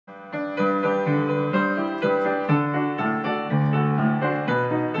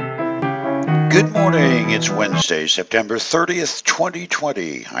Good morning. It's Wednesday, September 30th,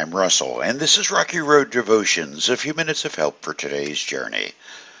 2020. I'm Russell, and this is Rocky Road Devotions, a few minutes of help for today's journey.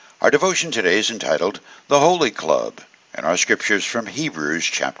 Our devotion today is entitled The Holy Club, and our scriptures from Hebrews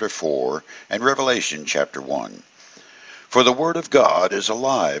chapter 4 and Revelation chapter 1. For the word of God is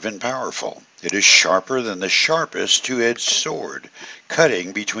alive and powerful. It is sharper than the sharpest two-edged sword,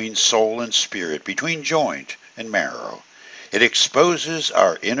 cutting between soul and spirit, between joint and marrow. It exposes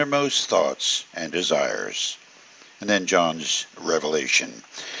our innermost thoughts and desires. And then John's revelation.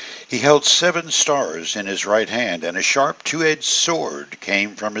 He held 7 stars in his right hand, and a sharp two-edged sword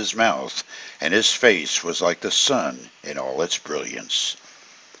came from his mouth, and his face was like the sun in all its brilliance.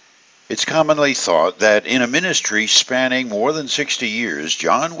 It's commonly thought that in a ministry spanning more than 60 years,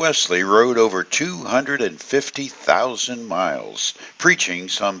 John Wesley rode over 250,000 miles, preaching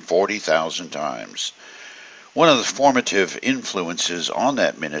some 40,000 times. One of the formative influences on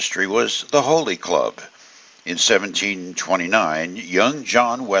that ministry was the Holy Club. In 1729, young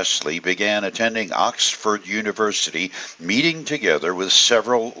John Wesley began attending Oxford University, meeting together with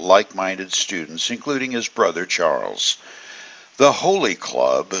several like-minded students, including his brother Charles. The Holy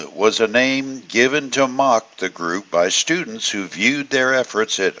Club was a name given to mock the group by students who viewed their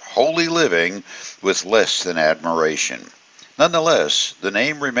efforts at holy living with less than admiration. Nonetheless, the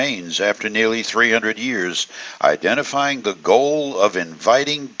name remains after nearly 300 years, identifying the goal of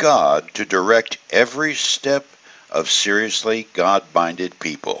inviting God to direct every step of seriously God-minded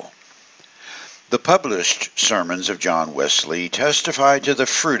people. The published sermons of John Wesley testify to the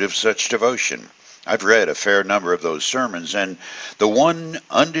fruit of such devotion. I've read a fair number of those sermons, and the one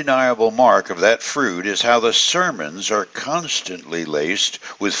undeniable mark of that fruit is how the sermons are constantly laced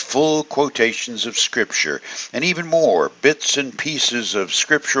with full quotations of Scripture, and even more, bits and pieces of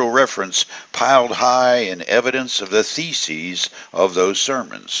scriptural reference piled high in evidence of the theses of those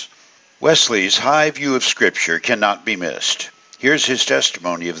sermons. Wesley's high view of Scripture cannot be missed. Here's his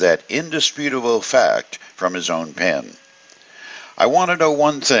testimony of that indisputable fact from his own pen. I want to know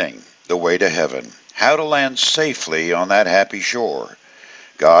one thing, the way to heaven, how to land safely on that happy shore.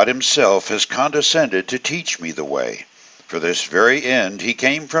 God himself has condescended to teach me the way. For this very end he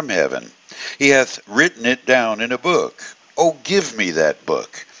came from heaven. He hath written it down in a book. Oh, give me that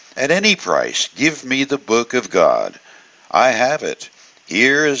book. At any price, give me the book of God. I have it.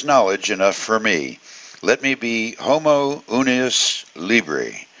 Here is knowledge enough for me. Let me be homo unius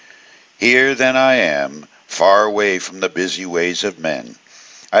libri. Here then I am, far away from the busy ways of men.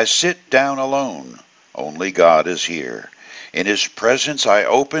 I sit down alone. Only God is here. In his presence I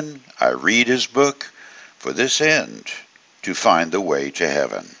open, I read his book, for this end, to find the way to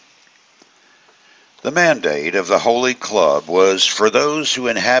heaven. The mandate of the Holy Club was for those who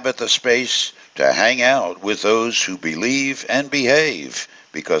inhabit the space to hang out with those who believe and behave,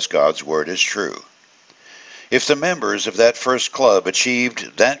 because God's word is true. If the members of that first club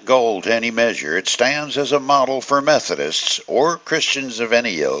achieved that goal to any measure, it stands as a model for Methodists or Christians of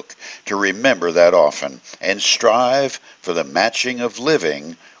any ilk to remember that often and strive for the matching of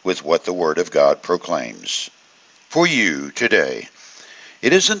living with what the Word of God proclaims. For you today,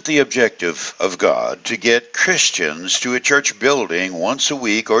 it isn't the objective of God to get Christians to a church building once a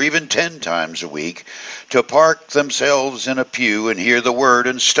week or even 10 times a week to park themselves in a pew and hear the Word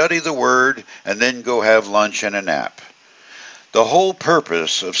and study the Word and then go have lunch and a nap. The whole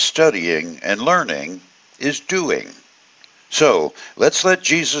purpose of studying and learning is doing. So let's let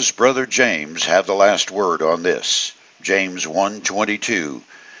Jesus' brother James have the last word on this. James 1:22.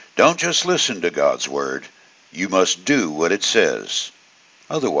 Don't just listen to God's Word. You must do what it says.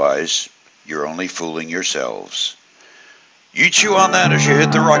 Otherwise, you're only fooling yourselves. You chew on that as you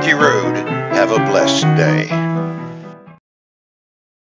hit the rocky road. Have a blessed day.